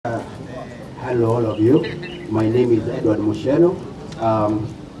Hello, all of you. My name is Edward Musheno.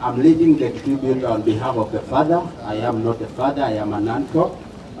 I'm leading the tribute on behalf of the father. I am not the father, I am an uncle.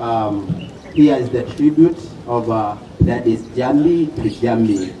 Here is the tribute of that is Njambi to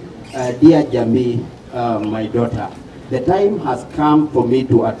Njambi. Dear Njambi, my daughter, the time has come for me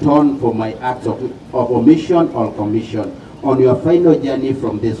to atone for my acts of omission or commission on your final journey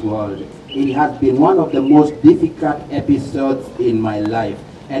from this world. It has been one of the most difficult episodes in my life,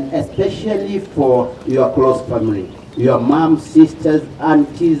 and especially for your close family. Your mom, sisters,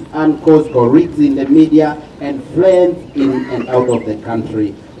 aunties, uncles, colleagues in the media, and friends in and out of the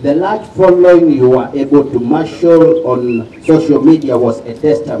country. The large following you were able to marshal on social media was a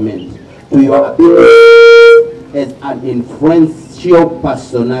testament to your ability as an influential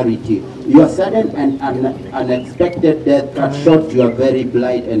personality. Your sudden and unexpected death cut short your very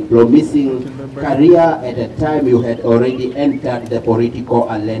bright and promising career at a time you had already entered the political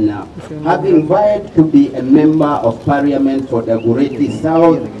arena. Having vowed to be a member of parliament for the Gureti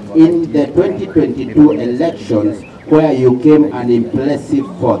South in the 2022 elections, where you came an impressive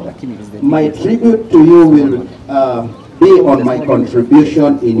fourth. My tribute to you will be on my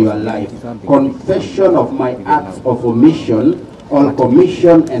contribution in your life, confession of my acts of omission, on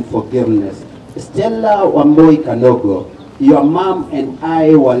commission and forgiveness. Stella Wamboi Kanogo, your mom and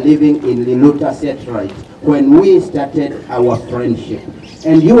I were living in Liluta Setrite when we started our friendship,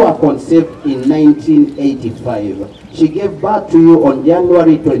 and you were conceived in 1985. She gave birth to you on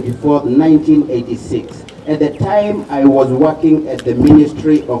January 24, 1986. At the time, I was working at the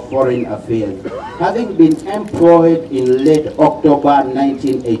Ministry of Foreign Affairs, having been employed in late October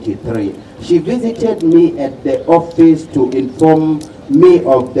 1983. She visited me at the office to inform me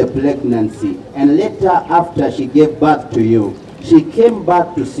of the pregnancy, and later, after she gave birth to you, she came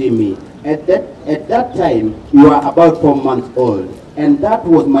back to see me. At that time, you were about 4 months old, and that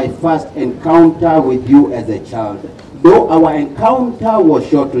was my first encounter with you as a child. Though our encounter was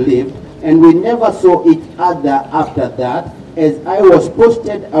short-lived, and we never saw each other after that, as I was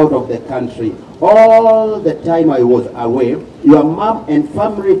posted out of the country. All the time I was away, your mom and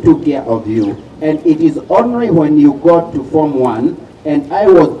family took care of you, and it is only when you got to Form 1 and I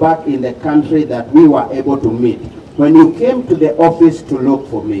was back in the country that we were able to meet. When you came to the office to look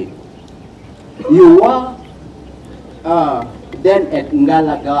for me, you were then at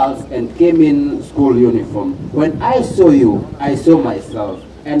Ngala Girls and came in school uniform. When I saw you, I saw myself.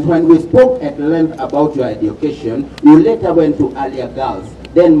 And when we spoke at length about your education, you later went to Alia Girls,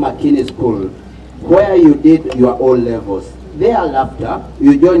 then McKinney School, where you did your O-levels. Thereafter,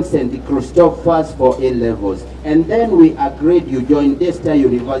 you joined St. Christopher's for A-levels. And then we agreed you joined Desta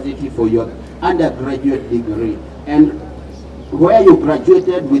University for your undergraduate degree, and where you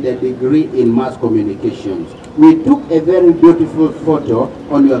graduated with a degree in mass communications. We took a very beautiful photo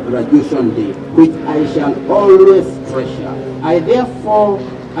on your graduation day, which I shall always treasure. I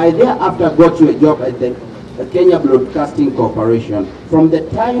thereafter got you a job at the Kenya Broadcasting Corporation. From the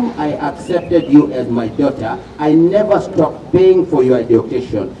time I accepted you as my daughter, I never stopped paying for your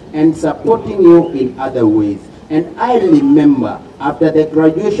education and supporting you in other ways. And I remember, after the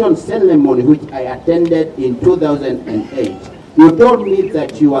graduation ceremony which I attended in 2008, you told me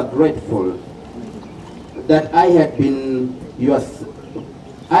that you are grateful that I had been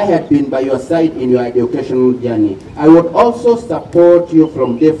by your side in your educational journey. I would also support you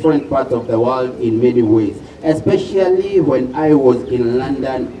from different parts of the world in many ways, especially when I was in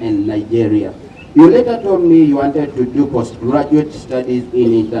London and Nigeria. You later told me you wanted to do postgraduate studies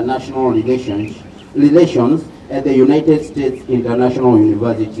in international relations at the United States International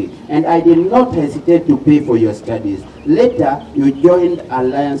University, and I did not hesitate to pay for your studies. Later, you joined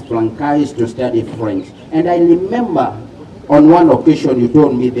Alliance Francaise to study French, and I remember on one occasion you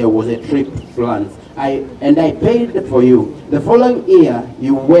told me there was a trip to France, and I paid for you. The following year,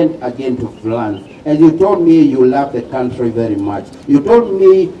 you went again to France, and you told me you loved the country very much. You told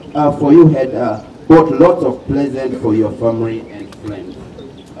me for you had bought lots of presents for your family and friends.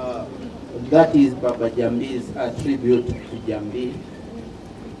 That is Baba Njambi's tribute to Njambi.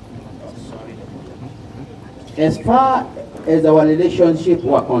 Oh, sorry. As far as our relationship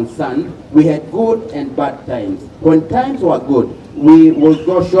were concerned, we had good and bad times. When times were good, we would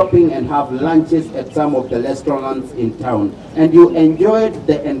go shopping and have lunches at some of the restaurants in town, and you enjoyed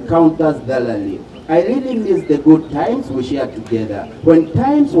the encounters thoroughly. I really miss the good times we shared together. When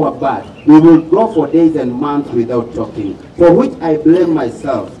times were bad, we would go for days and months without talking, for which I blame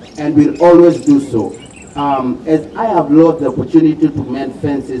myself and will always do so, as I have lost the opportunity to mend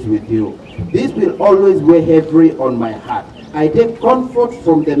fences with you. This will always weigh heavily on my heart. I take comfort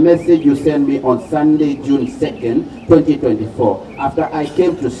from the message you sent me on Sunday, June 2nd, 2024, after I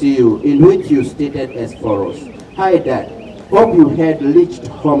came to see you, in which you stated as follows. Hi Dad, hope you had reached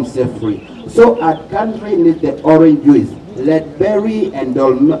home safely. So our country needs the orange juice, Leadberry and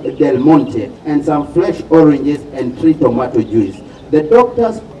Del Monte, and some fresh oranges and 3 tomato juice. The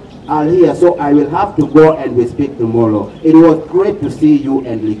doctors are here, so I will have to go and we speak tomorrow. It was great to see you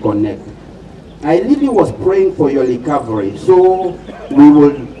and reconnect. I really was praying for your recovery, so we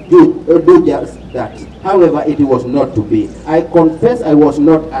will do just that. However, it was not to be. I confess I was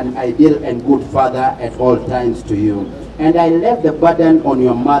not an ideal and good father at all times to you, and I left the burden on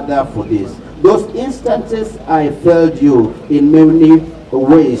your mother for this. Those instances I failed you in many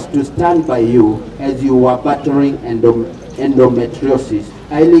ways to stand by you as you were battling endometriosis.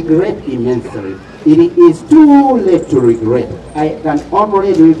 I regret immensely. It is too late to regret. I can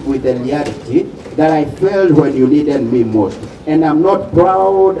only live with the reality that I failed when you needed me most, and I'm not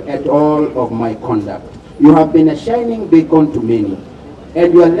proud at all of my conduct. You have been a shining beacon to many,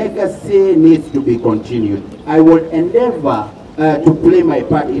 and your legacy needs to be continued. I will endeavor to play my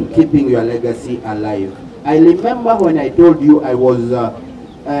part in keeping your legacy alive. I remember when I told you I was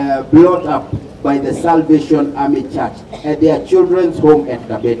brought up by the Salvation Army Church at their children's home at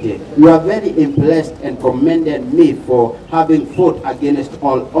Kabete. You are very impressed and commended me for having fought against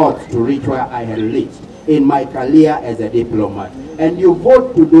all odds to reach where I had reached in my career as a diplomat. And you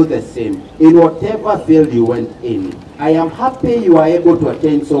vote to do the same in whatever field you went in. I am happy you are able to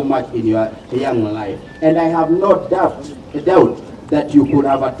attain so much in your young life, and I have no doubt that you could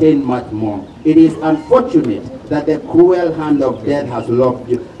have attained much more. It is unfortunate that the cruel hand of death has robbed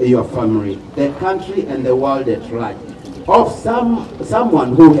your family, the country, and the world at large of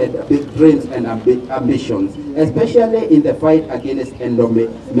someone who had big dreams and ambitions, especially in the fight against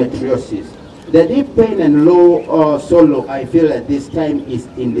endometriosis. The deep pain and low sorrow I feel at this time is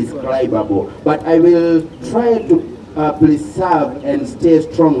indescribable, but I will try to preserve and stay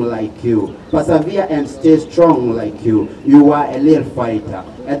strong like you. Persevere and stay strong like you. You are a little fighter.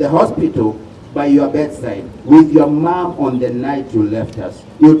 At the hospital, by your bedside, with your mom on the night you left us,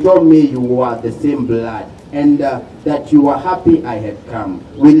 you told me you were the same blood, and that you were happy I had come.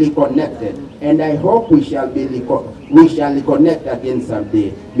 We reconnected, and I hope we shall reconnect again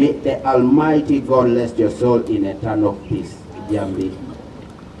someday. May the Almighty God rest your soul in eternal peace. Njambi.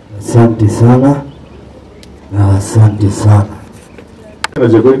 Asante sana. Asante sana.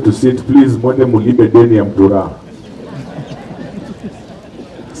 As you're going to sit, please mwende mulibe deni ya mtura.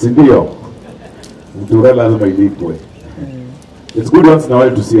 Sindio? Mtura lazima ilipwe. It's good once in a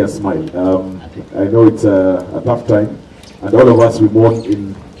while to see a smile. I know it's a tough time, and all of us we mourn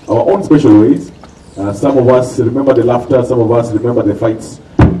in our own special ways. Some of us remember the laughter, some of us remember the fights.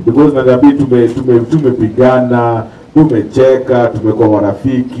 Because Njambi tumepigana, tumecheka, tumekuwa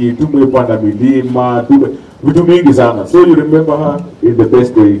marafiki, tumepanda milima, vitu mingi sana. So you remember her in the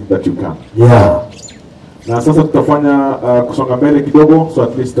best way that you can. Yeah. Na sasa tutafanya kusonga mbele kidogo, so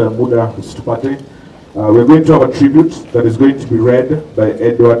at least muda usitupate. We're going to have a tribute that is going to be read by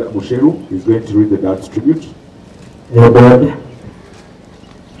Edward Musheru. He's going to read the dad's tribute. Edward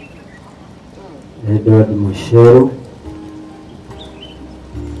Musheru.